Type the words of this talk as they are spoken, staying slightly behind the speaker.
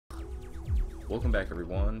Welcome back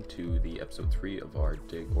everyone to the episode 3 of our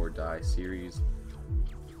Dig or Die series.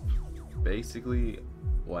 Basically,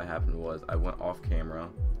 what happened was I went off camera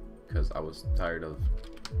because I was tired of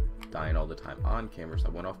dying all the time on camera, so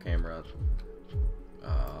I went off camera.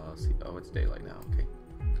 Let's see, oh, it's daylight now, okay.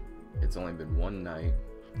 It's only been one night,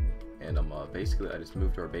 and basically I just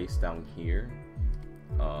moved our base down here.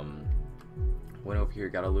 Went over here,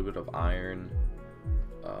 got a little bit of iron,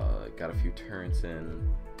 got a few turrets in,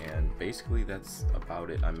 and basically that's about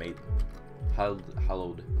it. I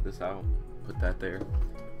hollowed this out, put that there,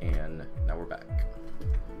 and now we're back.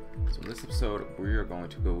 So in this episode we are going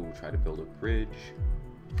to go try to build a bridge,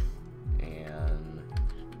 and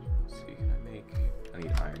let's see, I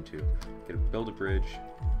need iron too. Build a bridge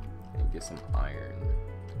and get some iron,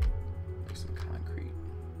 make some concrete,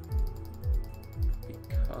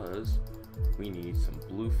 because we need some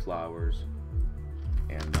blue flowers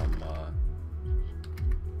and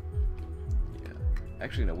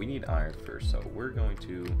actually no, we need iron first, so we're going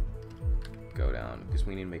to go down because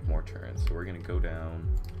we need to make more turrets. So we're gonna go down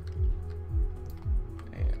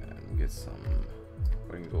and get some.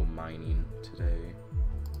 We're gonna go mining today.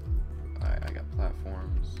 I got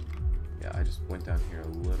platforms. Yeah, I just went down here a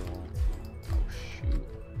little. Oh shoot,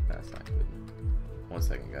 that's not good. One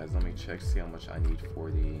second guys, let me check, see how much I need for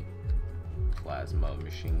the plasma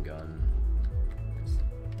machine gun.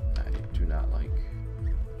 I do not like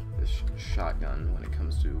this shotgun when it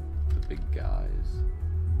comes to the big guys.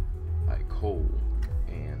 Alright, coal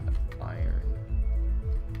and iron.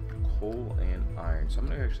 Coal and iron. So I'm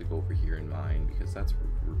gonna actually go over here and mine because that's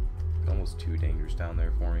almost too dangerous down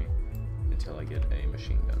there for me until I get a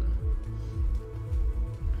machine gun.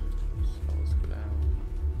 So let's go down.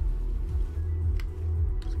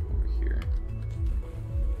 Let's go over here.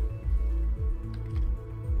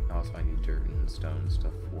 Also, I need dirt and stone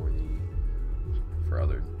stuff for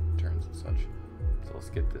other turns and such. So let's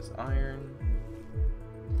get this iron.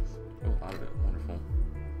 Oh, out of it. Wonderful.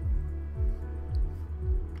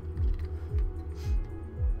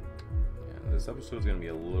 Yeah, this episode is going to be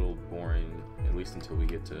a little boring, at least until we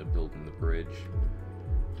get to building the bridge.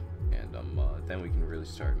 And then we can really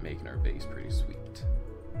start making our base pretty sweet.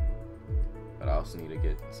 But I also need to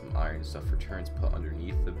get some iron stuff for turns put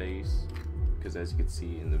underneath the base, because as you can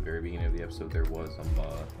see in the very beginning of the episode, there was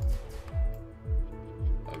a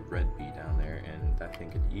red bee down there, and that thing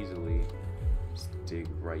could easily just dig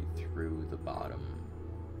right through the bottom.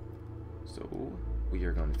 So we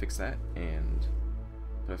are going to fix that and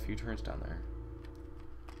put a few turrets down there.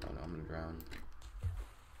 Oh no, I'm gonna drown.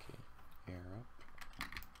 Okay, air up.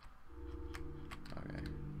 Okay,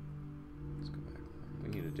 let's go back. We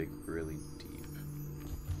need to dig really deep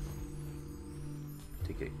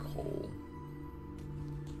to get coal.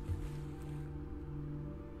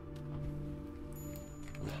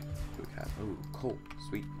 Ooh, coal,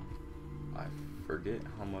 sweet. I forget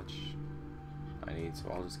how much I need, so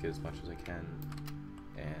I'll just get as much as I can,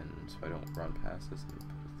 and so I don't run past this, and put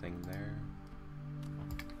a thing there,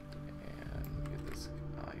 and get this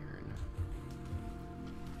iron.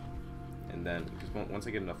 And then, because once I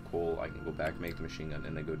get enough coal, I can go back, make the machine gun,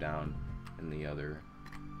 and then go down in the other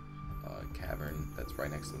cavern that's right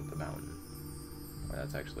next to the mountain. Or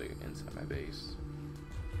that's actually inside my base.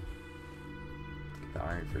 The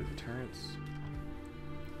iron for the turrets.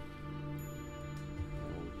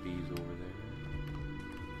 Little bees over there.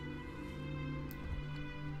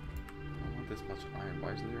 I don't want this much iron.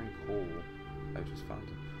 Why isn't there any coal? I just found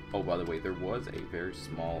it. Oh, by the way, there was a very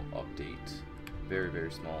small update. Very,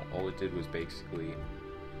 very small. All it did was basically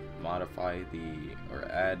modify or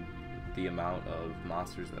add the amount of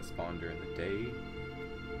monsters that spawn during the day.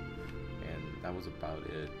 And that was about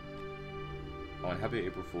it. Oh, and happy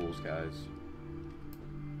April Fools, guys.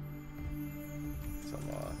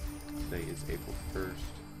 Today is April 1st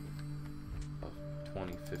of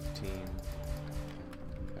 2015.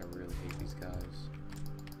 I really hate these guys.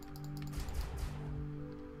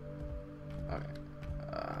 Okay.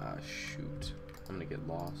 Shoot. I'm gonna get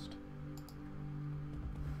lost.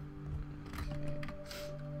 Okay.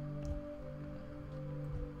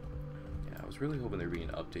 Yeah, I was really hoping there'd be an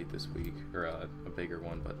update this week, or a bigger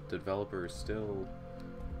one, but the developer is still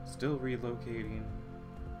relocating.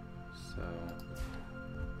 So,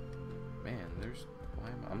 man,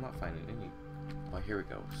 I'm not finding any. Oh, here we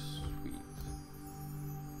go. Sweet.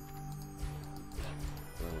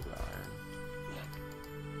 A little bit of iron.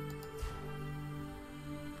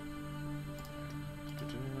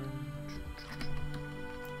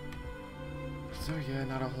 So yeah,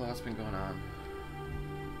 not a whole lot's been going on.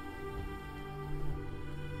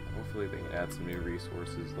 Hopefully they can add some new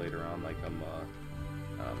resources later on, like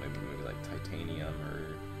maybe like titanium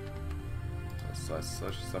or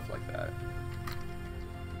such stuff like that.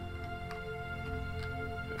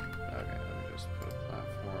 Okay, let me just put a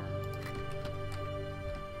platform.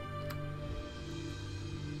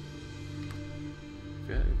 I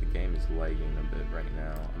feel like the game is lagging a bit right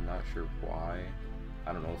now. I'm not sure why.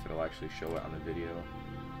 I don't know if it'll actually show it on the video.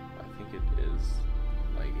 I think it is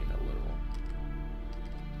lagging a little.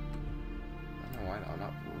 I don't know why I'm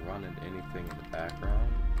not running anything in the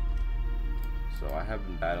background. So I have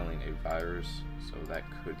been battling a virus, so that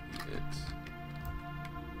could be it.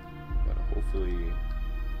 But hopefully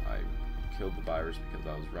I killed the virus because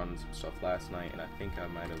I was running some stuff last night and I think I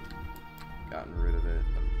might have gotten rid of it,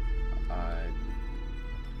 but I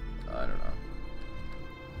don't know.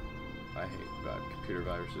 I hate computer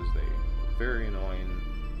viruses. They're very annoying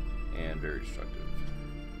and very destructive.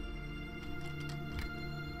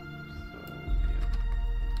 So yeah.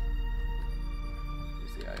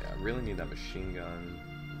 See, I really need that machine gun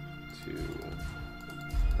to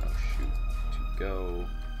go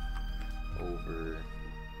over,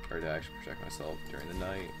 or to actually protect myself during the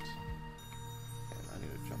night. And I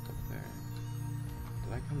need to jump up there.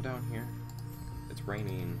 Did I come down here? It's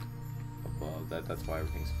raining above. That's why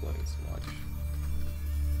everything's flooding so much.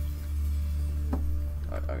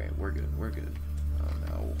 Okay, we're good. We're good. Oh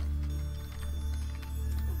no.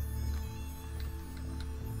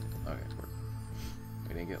 Okay,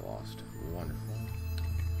 we didn't get lost. Wonderful.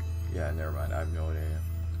 Yeah, never mind. I have no idea.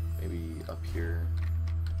 Maybe up here.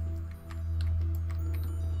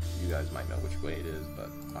 You guys might know which way it is,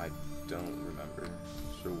 but I don't remember.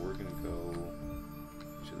 So we're gonna go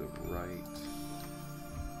to the right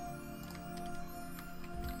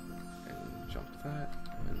and jump that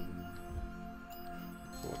and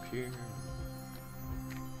go up here.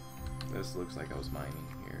 This looks like I was mining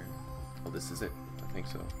here. Oh, this is it. I think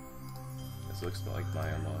so. This looks like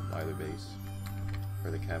my other base,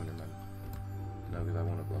 or the cabin in my. No, because I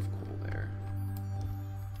want to bluff coal there.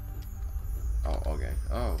 Oh, okay.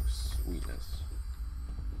 Oh, sweetness.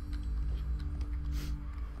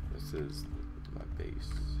 This is my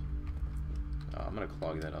base. I'm gonna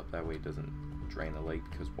clog that up. That way it doesn't drain the lake,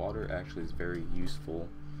 because water actually is very useful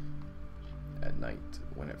at night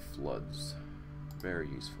when it floods. Very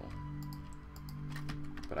useful.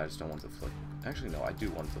 But I just don't want to flood. Actually, no, I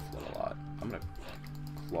do want it to flood a lot. I'm gonna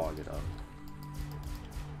clog it up.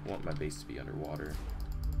 I want my base to be underwater.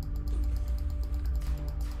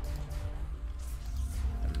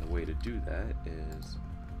 And the way to do that is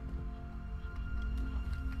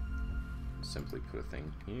simply put a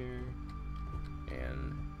thing here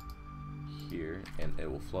and here, and it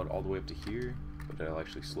will flood all the way up to here, but it'll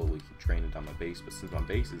actually slowly keep draining down my base. But since my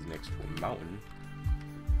base is next to a mountain,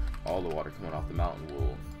 all the water coming off the mountain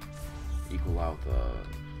will equal out the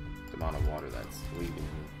amount of water that's leaving.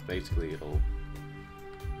 Basically, it'll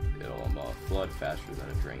flood faster than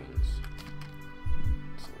it drains.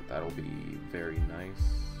 So that'll be very nice.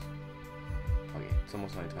 Okay, it's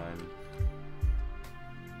almost nighttime.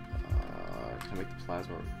 Can I make the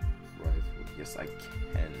plasma rifle? Yes, I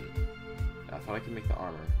can. I thought I could make the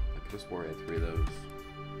armor. I could have swore I had 3 of those.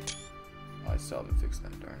 Oh, I still haven't fixed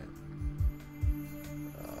that, darn it.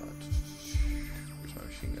 Where's my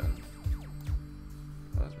machine gun?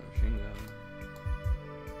 Plasma machine gun.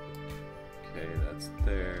 Okay, that's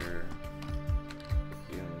there.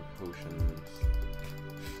 Healing potions.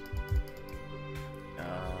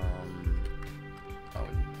 Oh,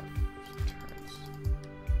 enough turns.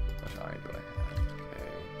 How much iron do I have?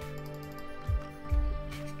 Okay.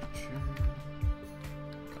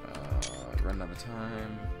 Run out of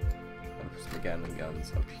time. I'm gonna put some Gatling guns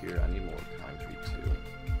up here. I need more concrete too.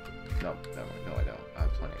 Nope, never mind. No, I don't. I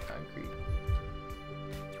have plenty of concrete.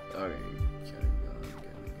 Okay, Gatling gun.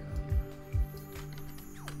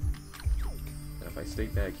 And if I stay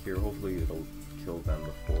back here, hopefully it'll kill them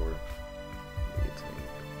before they get to me.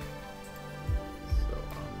 So,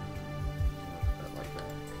 that like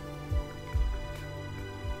that.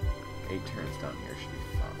 8 turns down here should be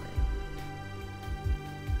fine.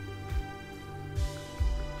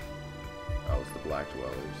 That was the Black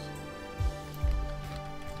Dwellers.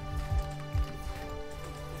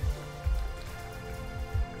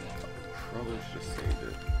 Probably should have saved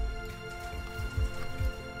it.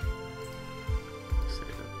 Save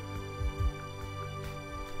it.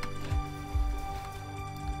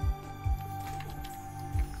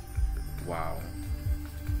 Wow.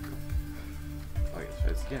 Okay, let's try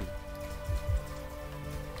this again.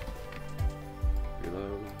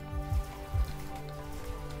 Reload.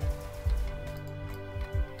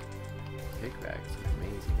 Kickbacks are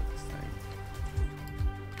amazing with this thing.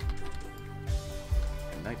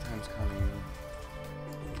 And nighttime's coming.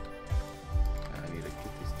 I need to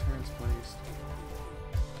get these turns placed.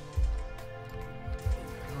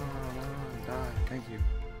 Thank you.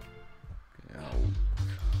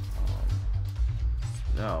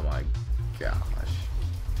 Oh my gosh.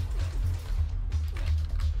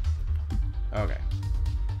 Okay.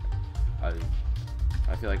 I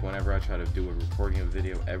feel like whenever I try to do a recording of a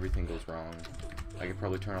video, everything goes wrong. I could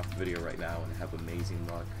probably turn off the video right now and have amazing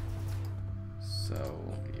luck. So,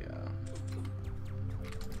 yeah.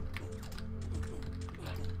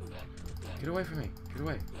 Get away from me! Get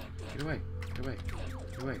away! Get away! Get away!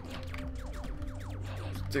 Get away!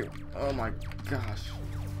 Dude, oh my gosh.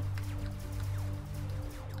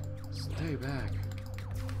 Stay back.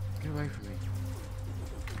 Get away from me.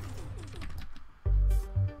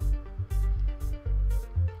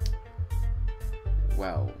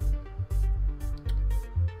 Well,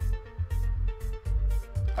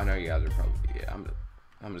 I know you guys are probably, yeah,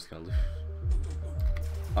 I'm just gonna lose.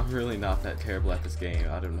 I'm really not that terrible at this game.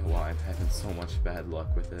 I don't know why I'm having so much bad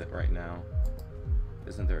luck with it right now.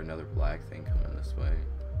 Isn't there another black thing coming this way?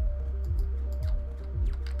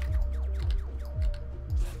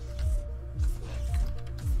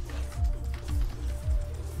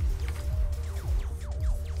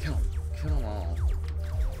 Kill him. Kill them all.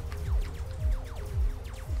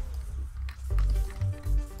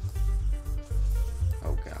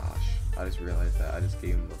 Oh gosh. I just realized that I just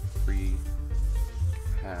gave him a free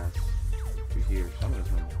pass to here. So I'm just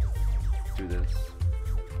gonna do this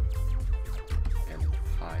and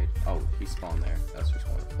hide. Oh, he spawned there. That's just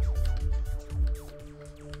wonderful.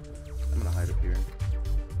 I'm gonna hide up here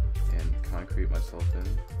and concrete myself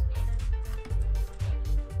in.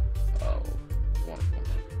 Oh, wonderful.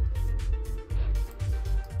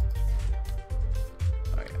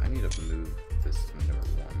 Alright, I need to move this to number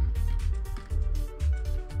 1.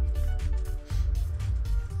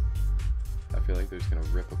 I feel like they're just gonna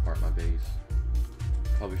rip apart my base.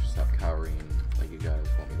 Probably should stop cowering like you guys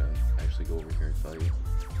want me to actually go over here and fight.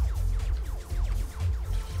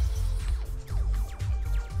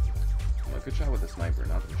 Well, good shot with the sniper,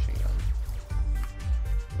 not the machine gun.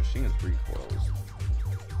 The machine gun's recoils.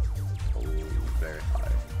 Oh, very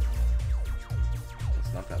high.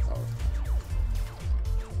 It's not that powerful.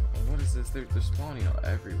 Well, what is this? They're spawning out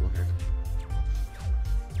everywhere.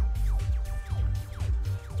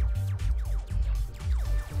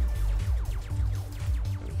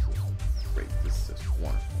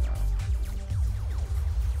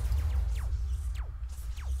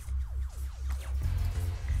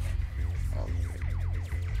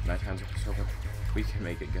 Nighttime's over. We can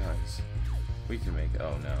make it, guys. We can make it.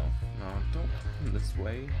 Oh no. No, don't come this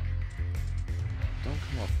way. Don't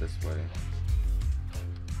come up this way.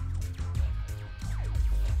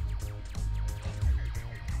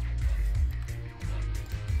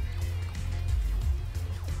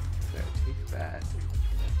 There, take that.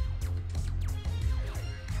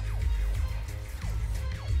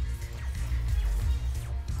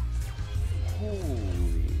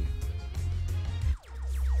 Holy.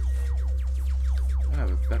 I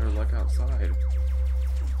have better luck outside.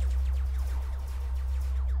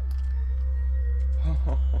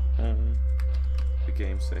 The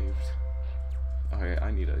game saved. Alright,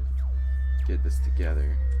 I need to get this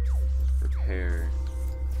together. Repair.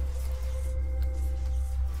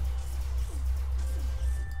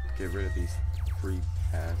 Get rid of these free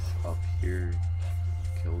paths up here.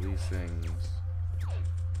 Kill these things.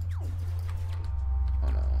 Oh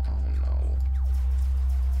no, oh no.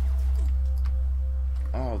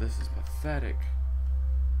 Oh, this is pathetic.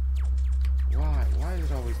 Why? Why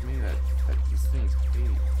is it always me that these things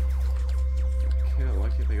hate? Kill. Why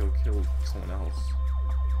can't they go kill someone else?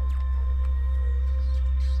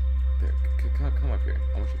 There, come up here.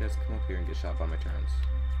 I want you guys to come up here and get shot by my turns.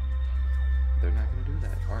 They're not gonna do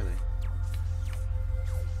that, are they?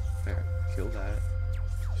 There, kill that.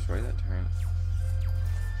 Destroy that turret.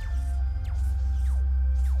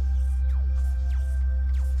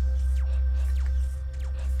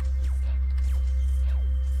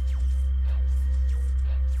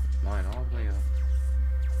 Mine all the way up.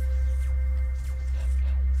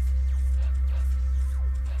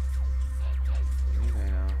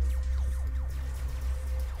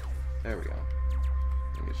 There we go.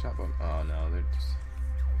 I get shot by. Oh no, they're just.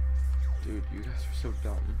 Dude, you guys are so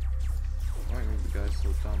dumb. Why are you guys so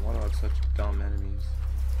dumb? Why do I have such dumb enemies?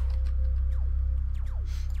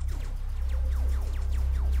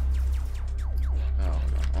 Oh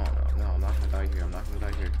no, I'm not gonna die here. I'm not gonna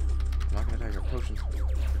die here. I'm not gonna die here. Potions.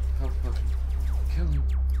 Health potion. Kill him.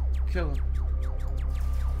 Kill him.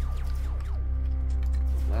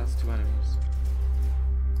 Last 2 enemies.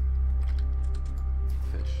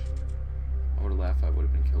 Fish. I would have laughed if I would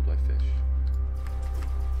have been killed by fish.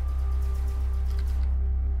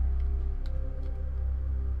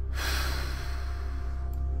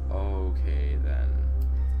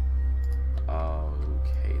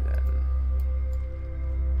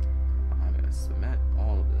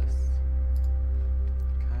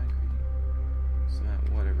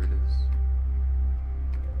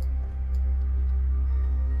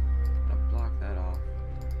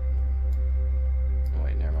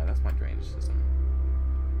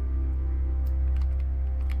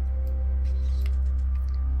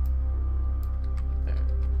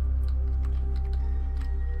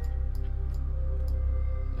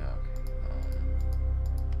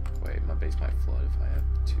 base might flood if I have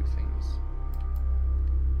two things.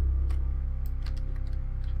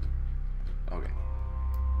 Okay.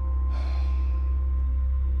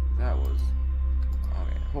 That was...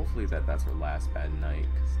 Okay, hopefully that's our last bad night,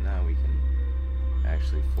 because now we can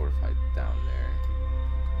actually fortify down there.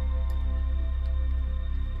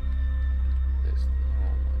 This...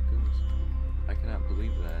 Oh my goodness. I cannot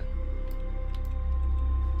believe that.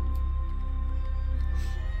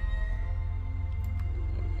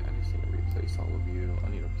 Okay, I just need to replace all of you. I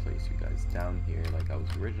need to place you guys down here like I was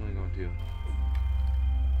originally going to.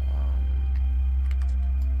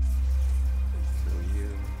 Kill you.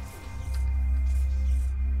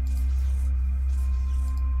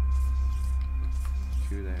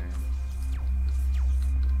 Put you there.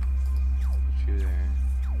 Put you there.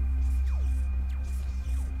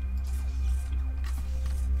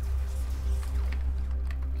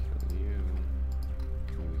 Kill you.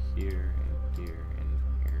 You here and here and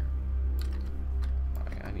here.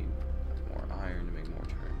 Alright, I need more iron to make more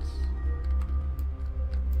turrets.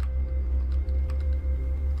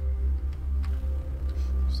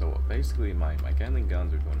 So basically my Gatling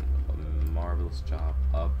guns are doing a marvelous job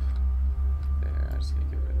up there. I just need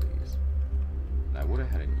to get rid of these. And I would have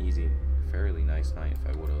had an easy, fairly nice night if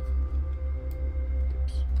I would have...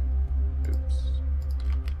 Oops.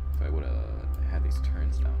 If I would have had these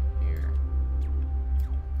turns down here.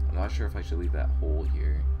 I'm not sure if I should leave that hole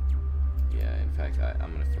here. Yeah, in fact,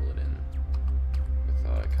 I'm going to fill it in with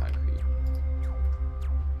concrete.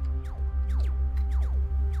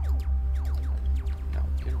 No,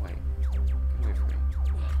 get away. Get away from me.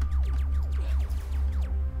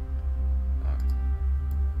 Alright.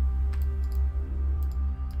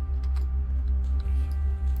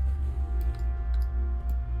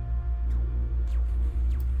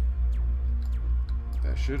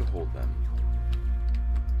 That should hold them.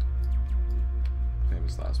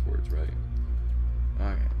 Famous last words, right?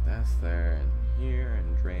 Okay, that's there, and here,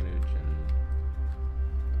 and drainage, and...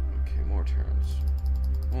 Okay, more turns.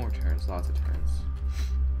 More turns, lots of turns.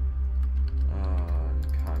 And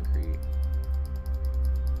concrete.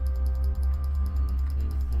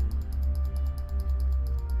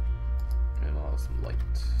 And I'll have some light.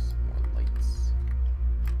 Some more lights.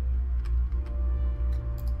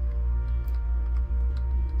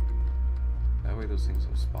 That way those things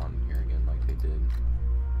will spawn here again like they did.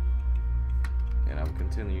 And I will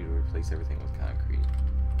continue to replace everything with concrete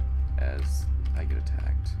as I get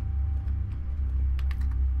attacked.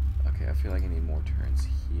 Okay, I feel like I need more turns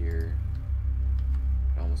here.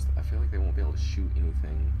 But I feel like they won't be able to shoot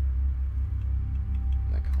anything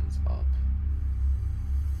that comes up.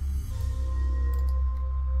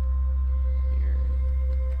 Here.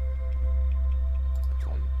 Put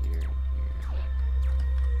one here and here.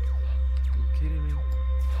 Are you kidding me?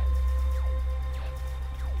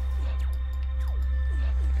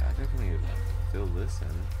 Yeah, I definitely need to fill this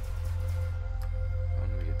in. I'm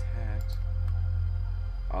gonna be attacked.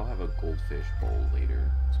 I'll have a goldfish bowl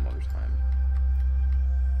later, some other time.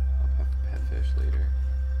 I'll have pet fish later.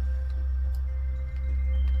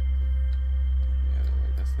 Yeah,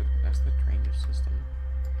 like that's the drainage system.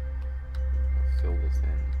 I'll fill this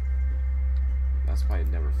in. That's why it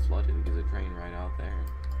never flooded, because it drained right out there.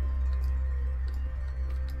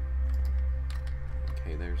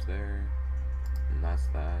 Okay, there's there. And that's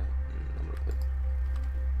that. And I'm gonna put...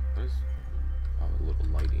 What is... Oh, a little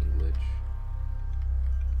lighting glitch.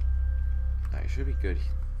 Alright, should be good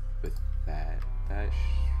with that.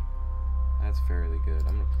 That's fairly good.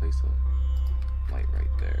 I'm gonna place a light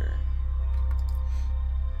right there.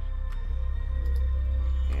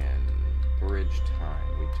 And bridge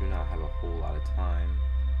time. We do not have a whole lot of time.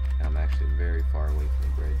 And I'm actually very far away from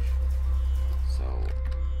the bridge. So,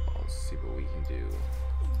 let's see what we can do.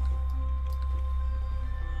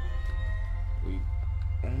 We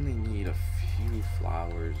only need a few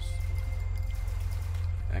flowers.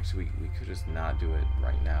 Actually, we could just not do it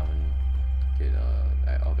right now and get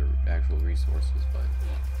other actual resources, but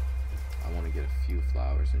I want to get a few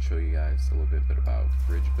flowers and show you guys a little bit about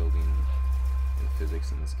bridge building and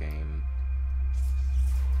physics in this game.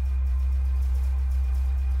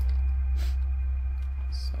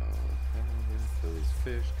 So, kill these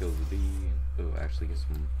fish, kill the bee. Oh, actually get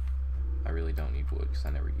some... I really don't need wood because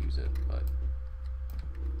I never use it, but...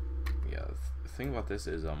 Yeah, the thing about this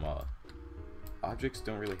is, objects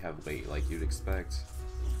don't really have weight like you'd expect.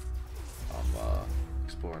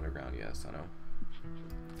 Explore underground, yes, I know.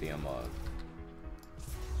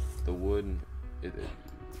 The wood,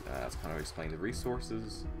 that's kind of explained. The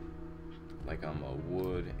resources, like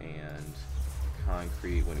wood and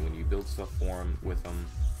concrete, when you build stuff for them with them,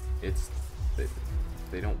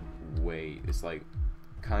 they don't weigh. It's like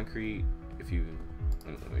concrete if you,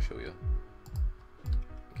 let me show you.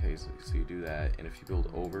 Okay, so you do that, and if you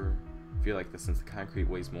build over, I feel like since the concrete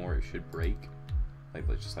weighs more, it should break, like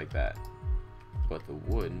just like that. But the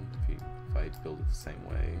wood, if I build it the same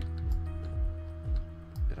way,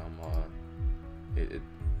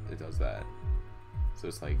 it does that. So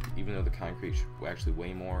it's like, even though the concrete should actually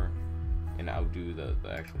weigh more and outdo the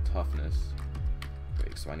actual toughness.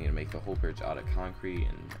 Wait, so I need to make the whole bridge out of concrete,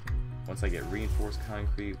 and once I get reinforced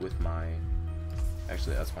concrete with my,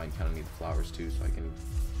 actually that's why I kind of need the flowers too, so I can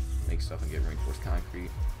make stuff and get reinforced concrete.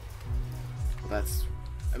 Well, that's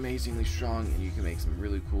amazingly strong, and you can make some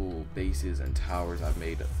really cool bases and towers. I've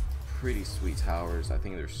made pretty sweet towers. I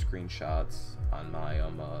think there's screenshots on my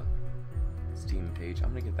Steam page. I'm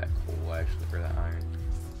gonna get that coal actually for that iron.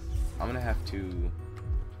 I'm gonna have to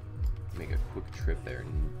make a quick trip there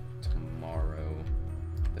tomorrow,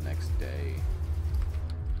 the next day.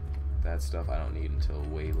 That stuff I don't need until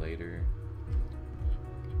way later.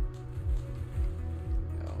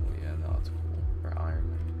 Oh yeah, no, that's cool. For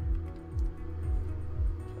iron.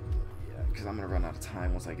 Yeah, because I'm gonna run out of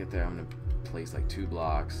time once I get there. I'm gonna place like 2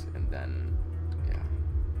 blocks, and then yeah,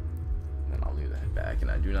 and then I'll need to head back.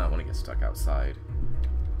 And I do not want to get stuck outside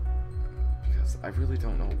because I really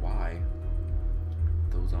don't know why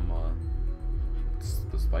those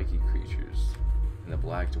the spiky creatures and the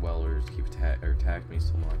black dwellers keep attack me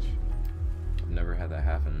so much. I've never had that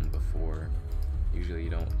happen before. Usually you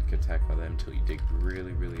don't get attacked by them until you dig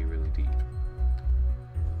really, really, really deep.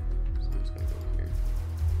 So I'm just gonna go here.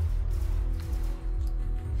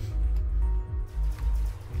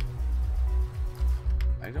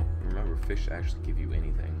 I don't remember fish actually give you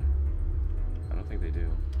anything. I don't think they do.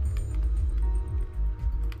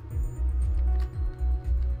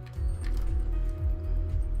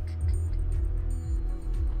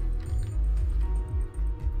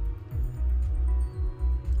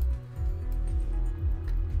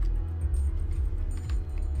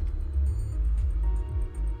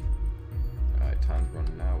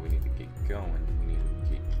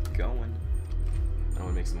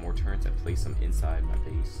 Some more turns and place them inside my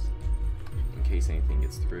base in case anything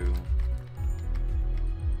gets through,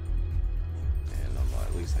 and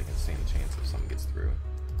at least I can stand a chance if something gets through.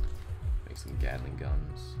 Make some Gatling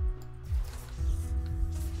guns.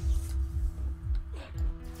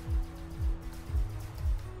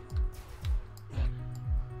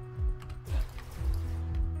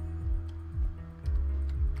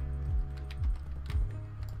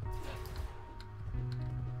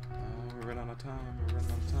 We're running out of time.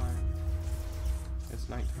 It's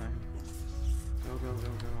nighttime. Go, go, go,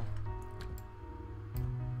 go.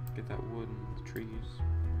 Get that wood and the trees.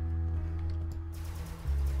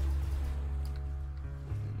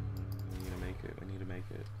 We need to make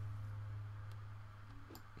it.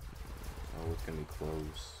 Oh, it's gonna be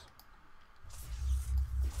close.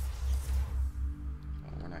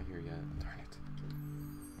 Oh, we're not here yet. Darn it.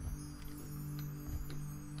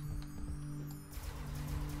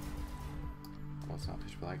 Well, it's not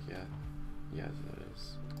pitch black yet. Yes, it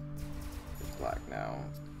is. It's black now.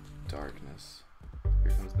 Darkness.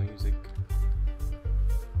 Here comes the music.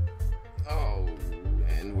 Oh,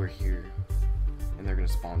 and we're here. And they're gonna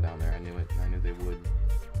spawn down there. I knew it. I knew they would.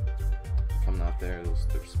 If I'm not there,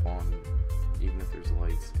 they're spawning, even if there's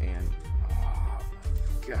lights. And oh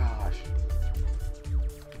my gosh,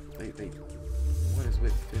 they. What is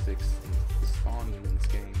with physics and spawning in this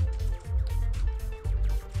game?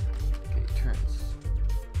 Okay, turns.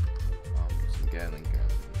 Some Gatling guns.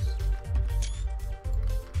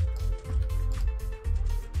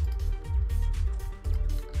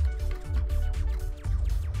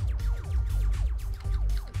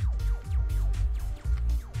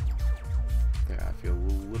 Yeah, I feel a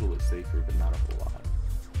little bit safer, but not a whole lot.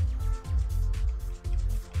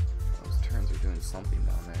 Those turns are doing something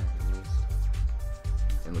down there, at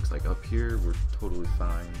least. It looks like up here we're totally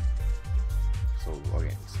fine. So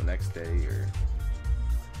okay, so next day, or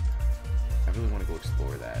I really want to go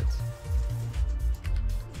explore that.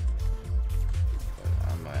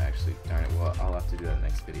 But I'm actually, darn it, well, I'll have to do that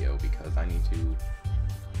next video because I need to,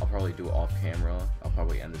 I'll probably do it off camera. I'll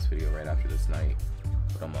probably end this video right after this night.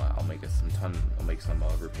 But I'll make some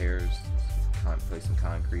repairs, place some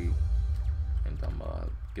concrete, and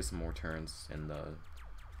get some more turns in the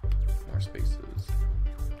more spaces.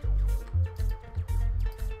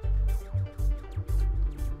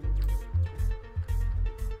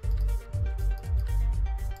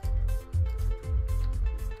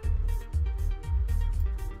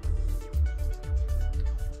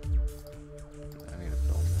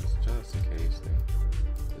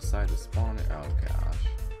 Decide to spawn it. Oh gosh.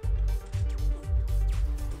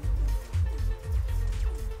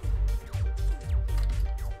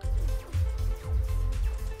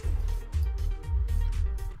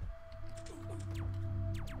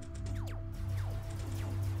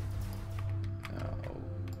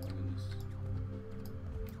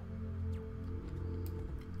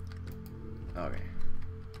 Okay.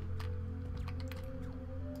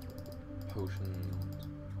 Potions.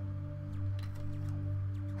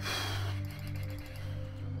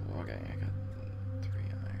 Okay, I got 3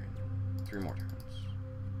 iron. 3 more turns.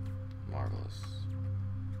 Marvelous.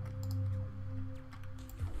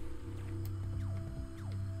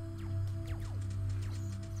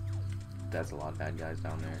 That's a lot of bad guys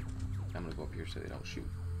down there. I'm gonna go up here so they don't shoot.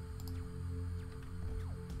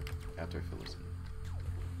 After I fill this in.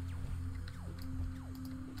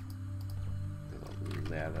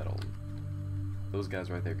 Yeah, that'll... Those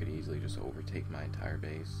guys right there could easily just overtake my entire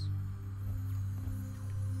base.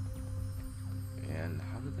 And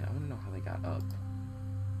how did they... I want to know how they got up.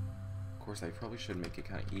 Of course, I probably should make it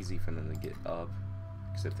kind of easy for them to get up.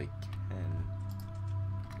 Because if they can...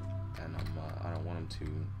 And I don't want them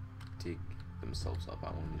to dig themselves up.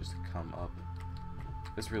 I want them just to come up.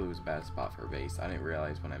 This really was a bad spot for a base. I didn't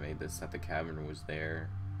realize when I made this that the cavern was there.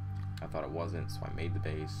 I thought it wasn't, so I made the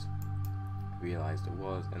base. Realized it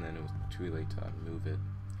was, and then it was too late to move it.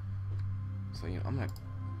 So, you know, I'm gonna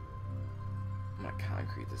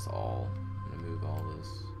concrete this all. I'm gonna move all this.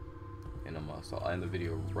 And so I'll end the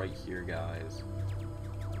video right here, guys.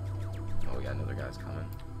 Oh, we got another guy's coming.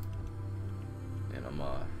 And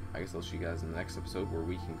I guess I'll see you guys in the next episode where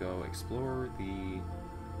we can go explore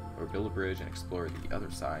or build a bridge and explore the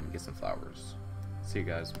other side and get some flowers. See you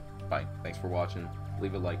guys. Bye. Thanks for watching.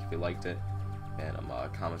 Leave a like if you liked it. And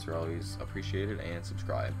comments are always appreciated, and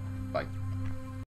subscribe. Bye.